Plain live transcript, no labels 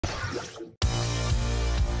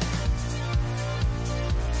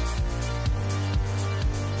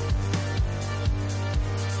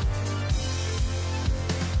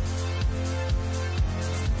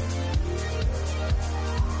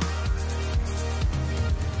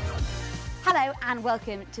Hello and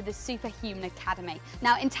welcome to the Superhuman Academy.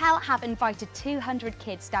 Now, Intel have invited 200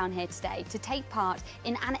 kids down here today to take part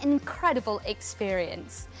in an incredible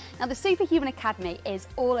experience. Now, the Superhuman Academy is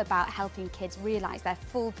all about helping kids realise their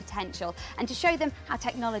full potential and to show them how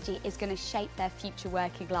technology is going to shape their future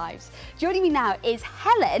working lives. Joining me now is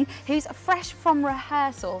Helen, who's fresh from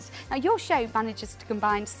rehearsals. Now, your show manages to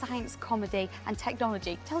combine science, comedy and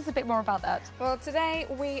technology. Tell us a bit more about that. Well, today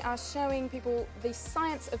we are showing people the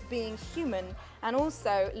science of being human and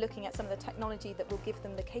also looking at some of the technology that will give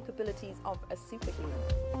them the capabilities of a superhuman.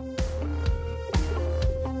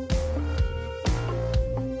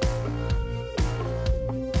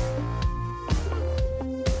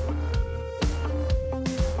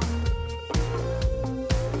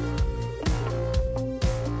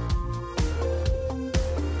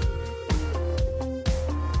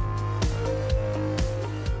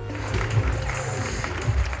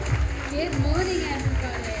 Good morning,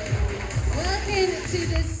 everybody. Welcome to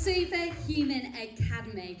the Superhuman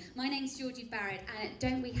Academy. My name's Georgie Barrett, and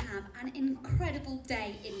don't we have an incredible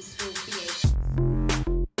day in store for you?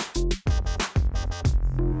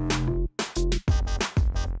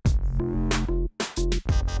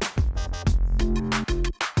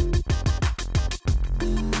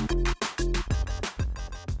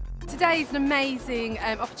 Today is an amazing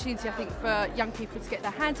opportunity, I think, for young people to get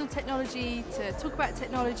their hands on technology, to talk about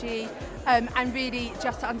technology, and really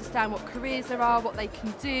just to understand what careers there are, what they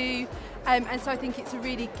can do. And so I think it's a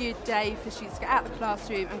really good day for students to get out of the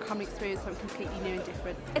classroom and come and experience something completely new and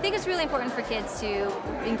different. I think it's really important for kids to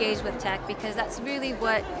engage with tech because that's really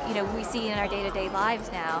what we see in our day-to-day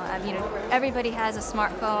lives now. Everybody has a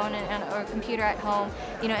smartphone or a computer at home,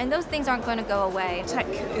 and those things aren't going to go away. Tech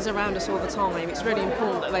is around us all the time. It's really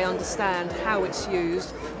important that they understand how it's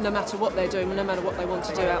used, no matter what they're doing, no matter what they want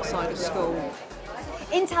to do outside of school.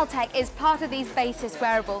 Intel Tech is part of these basis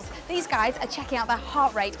wearables. These guys are checking out the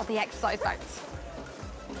heart rate of the exercise bands.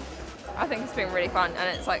 I think it's been really fun,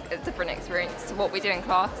 and it's like a different experience to what we do in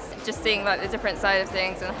class. Just seeing like the different side of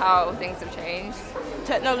things and how things have changed.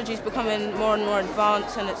 Technology is becoming more and more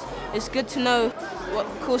advanced, and it's good to know what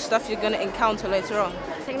cool stuff you're going to encounter later on.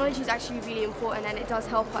 Technology is actually really important, and it does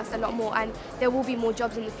help us a lot more, and there will be more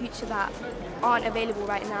jobs in the future that aren't available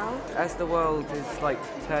right now. As the world is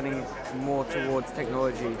turning more towards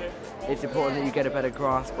technology, it's important that you get a better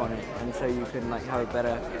grasp on it, and so you can have a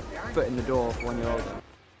better foot in the door when you're older.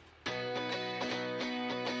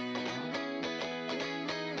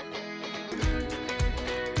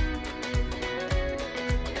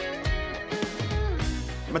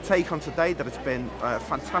 My take on today that it's been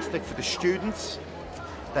fantastic for the students.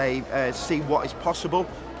 They see what is possible,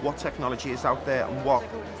 what technology is out there and what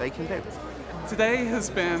they can do. Today has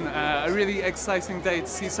been a really exciting day to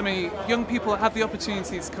see so many young people have the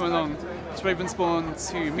opportunity to come along to Ravensbourne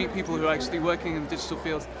to meet people who are actually working in the digital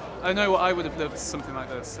field. I know I would have lived something like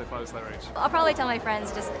this if I was their age. I'll probably tell my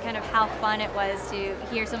friends just kind of how fun it was to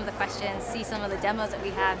hear some of the questions, see some of the demos that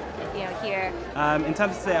we have here. In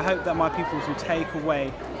terms of today, I hope that my pupils will take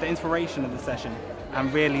away the inspiration of the session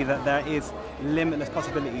and really that there is limitless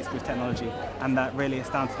possibilities with technology, and that really it's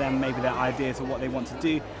down to them, maybe their ideas of what they want to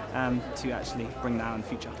do to actually bring that out in the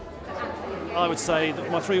future. I would say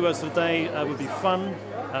that my 3 words for the day would be fun,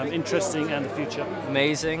 interesting and the future.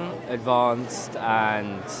 Amazing, advanced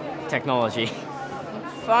and technology.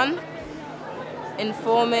 Fun,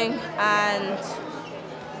 informing and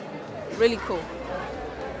really cool.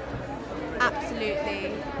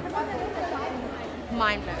 Absolutely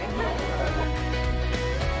mind-blowing.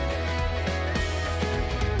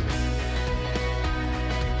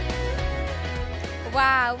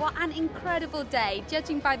 Wow, what an incredible day.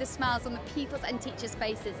 Judging by the smiles on the pupils' and teachers'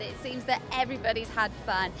 faces, it seems that everybody's had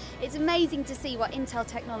fun. It's amazing to see what Intel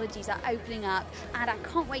technologies are opening up, and I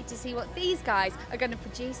can't wait to see what these guys are going to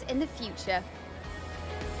produce in the future.